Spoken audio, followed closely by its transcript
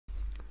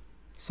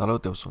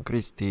Salut, eu sunt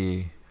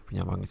Cristi.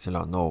 Bine v-am găsit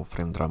la un nou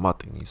frame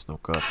dramatic din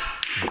Snooker.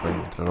 Un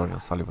frame între Ronnie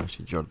O'Sullivan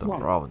și Jordan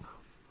Brown.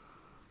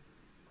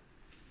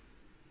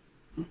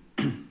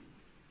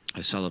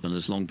 O'Sullivan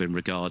has long been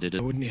regarded as...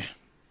 Wouldn't you?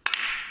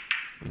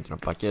 Intră în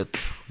pachet,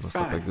 nu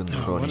stă pe gândul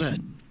Oh, what Ronnie. a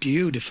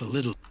beautiful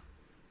little...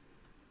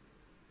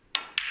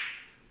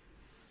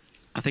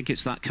 I think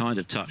it's that kind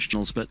of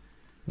touch, but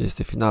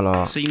Este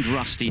finala seemed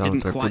rusty, de anul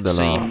didn't trecut quite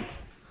de la seem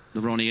the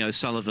Ronnie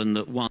O'Sullivan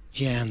that won.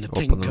 Yeah, and the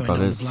Open pink în going on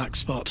galez. the black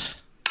spot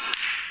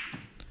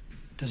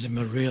does him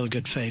a real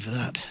good favour,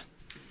 that.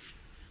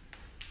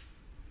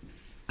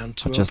 And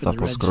to Acesta a open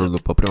the fost reds scorul up.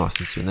 după prima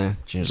sesiune,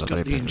 5 It's la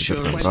got 3 the pentru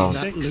Jordan insurance Brown. of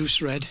that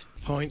loose red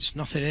points,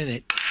 nothing in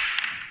it,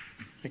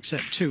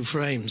 except 2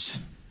 frames.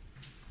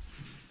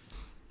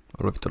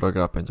 O lovitură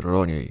grea pentru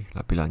Ronnie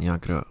la pila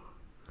neagră.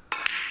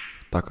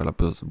 Atacă la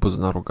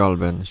buzunarul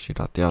galben și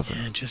ratează.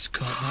 Yeah, just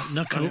caught that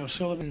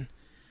knuckle.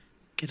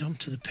 Get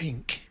onto the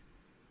pink.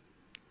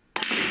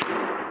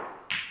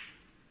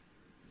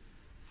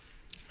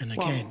 And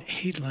again,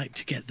 he'd like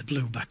to get the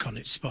blue back on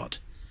its spot.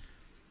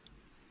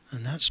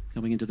 And that's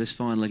Coming into this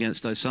final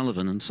against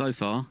O'Sullivan, and so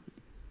far,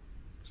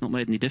 it's not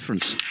made any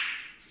difference.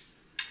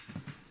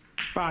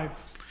 5.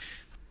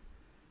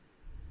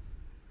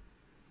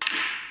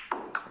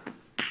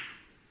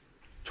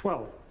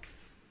 $12.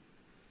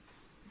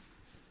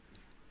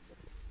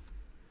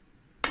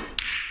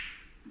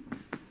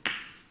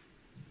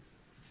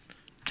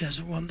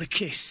 doesn't want the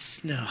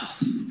kiss, no.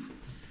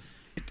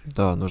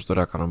 Da, nu-și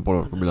dorea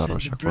carambolul cu bila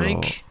roșie acolo.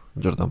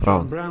 Jordan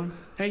Brown Brown,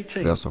 18.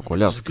 vrea să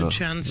ocolească Good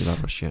chance. bila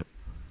roșie.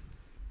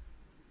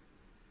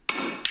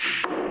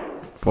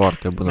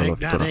 Foarte bună Make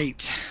that lovitură.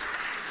 8.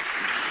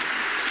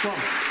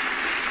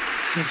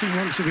 Doesn't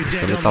want to be Este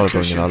dead letal on the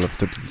Ronnie la cushion.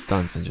 lovituri de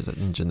distanță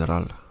în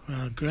general.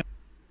 Well, great.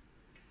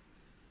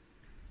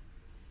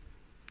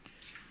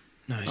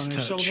 Nice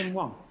touch. O'Sullivan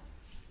 1.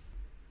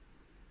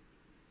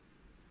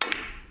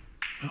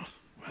 Oh,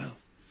 well.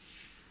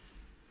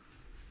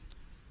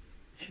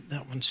 Hit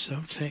that one so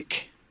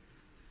thick.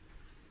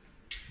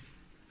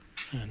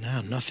 And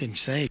now nothing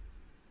saved.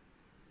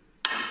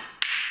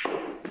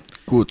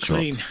 Good shot.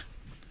 Clean.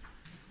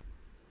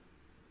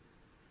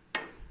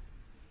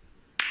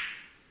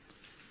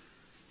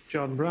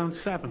 Jordan Brown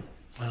 7.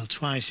 Well,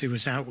 twice he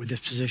was out with this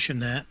position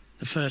there.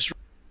 The first.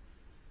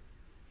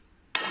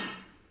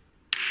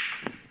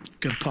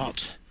 Good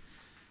pot.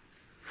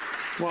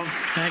 1.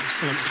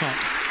 Excellent pot.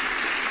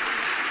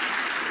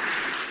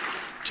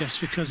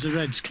 Just because the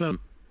red's close.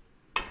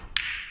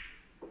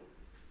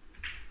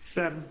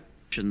 7.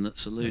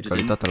 That's eluded him.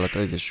 Calitatea la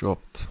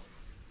 38.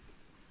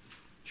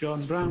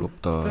 Jordan Brown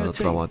Luptă 13.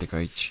 dramatică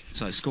aici.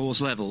 So scores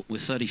level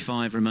with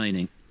 35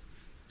 remaining.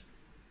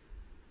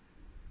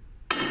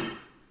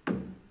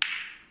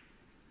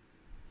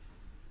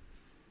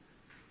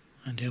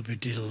 And he'll be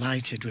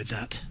delighted with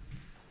that.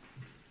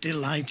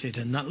 Delighted.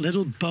 And that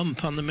little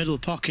bump on the middle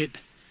pocket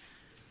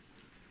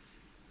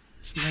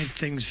has made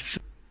things...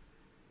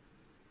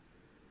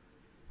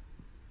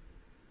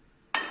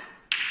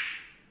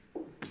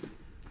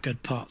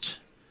 Good pot.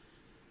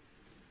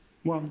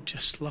 1.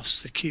 Just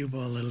lost the cue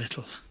ball a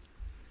little.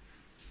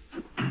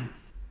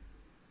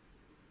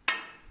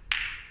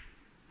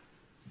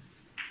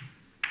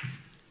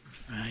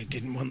 I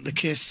didn't want the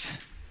kiss.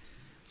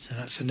 So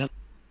that's another...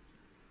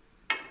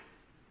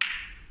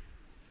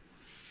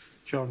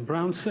 Jordan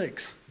Brown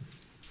 6.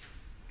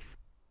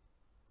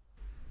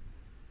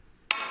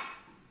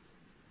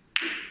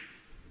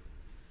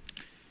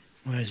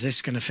 Where's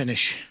this going to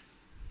finish?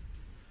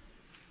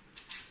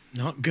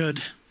 Not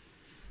good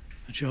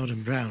for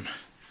Jordan Brown.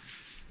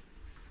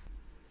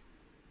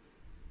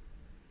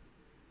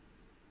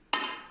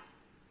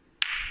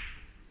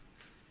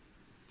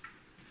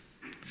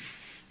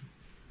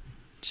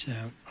 So,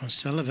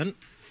 O'Sullivan,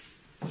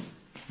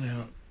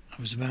 well,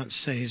 I was about to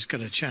say he's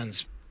got a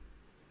chance.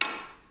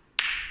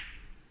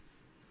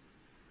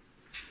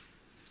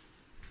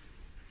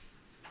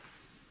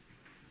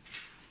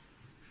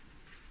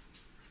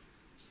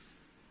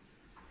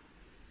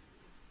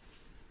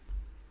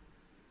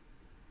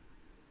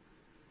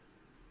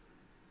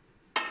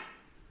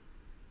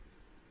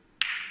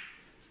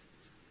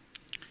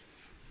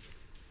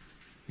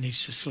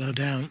 Needs to slow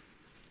down.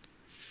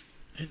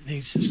 It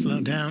needs to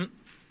slow down.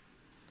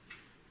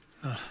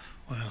 Oh,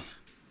 well,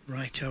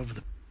 right over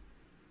the...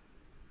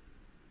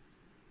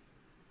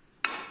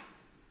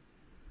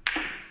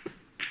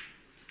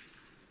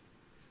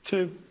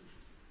 Two.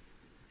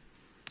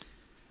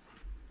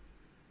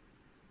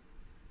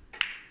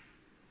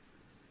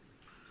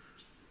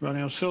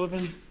 Ronnie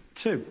O'Sullivan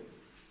 2.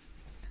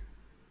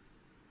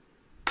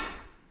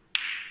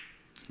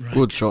 Right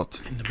Good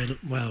shot. in the middle.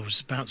 Well, I was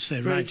about to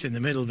say Three. right in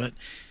the middle, but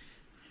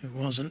it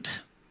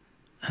wasn't.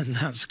 And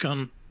that's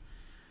gone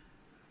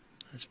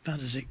as bad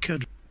as it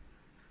could.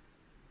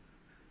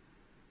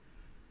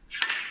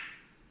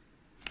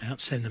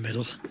 That's in the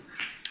middle.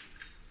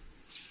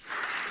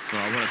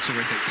 Well, what a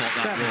terrific pot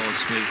that 7.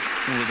 was, with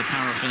all of the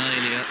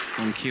paraphernalia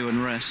on cue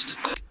and rest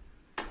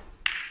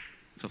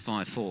for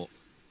 5-4.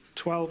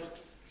 12.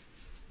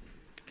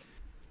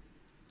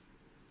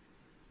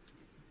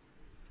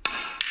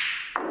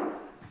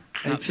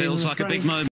 That 18 feels on the like a big frame. moment.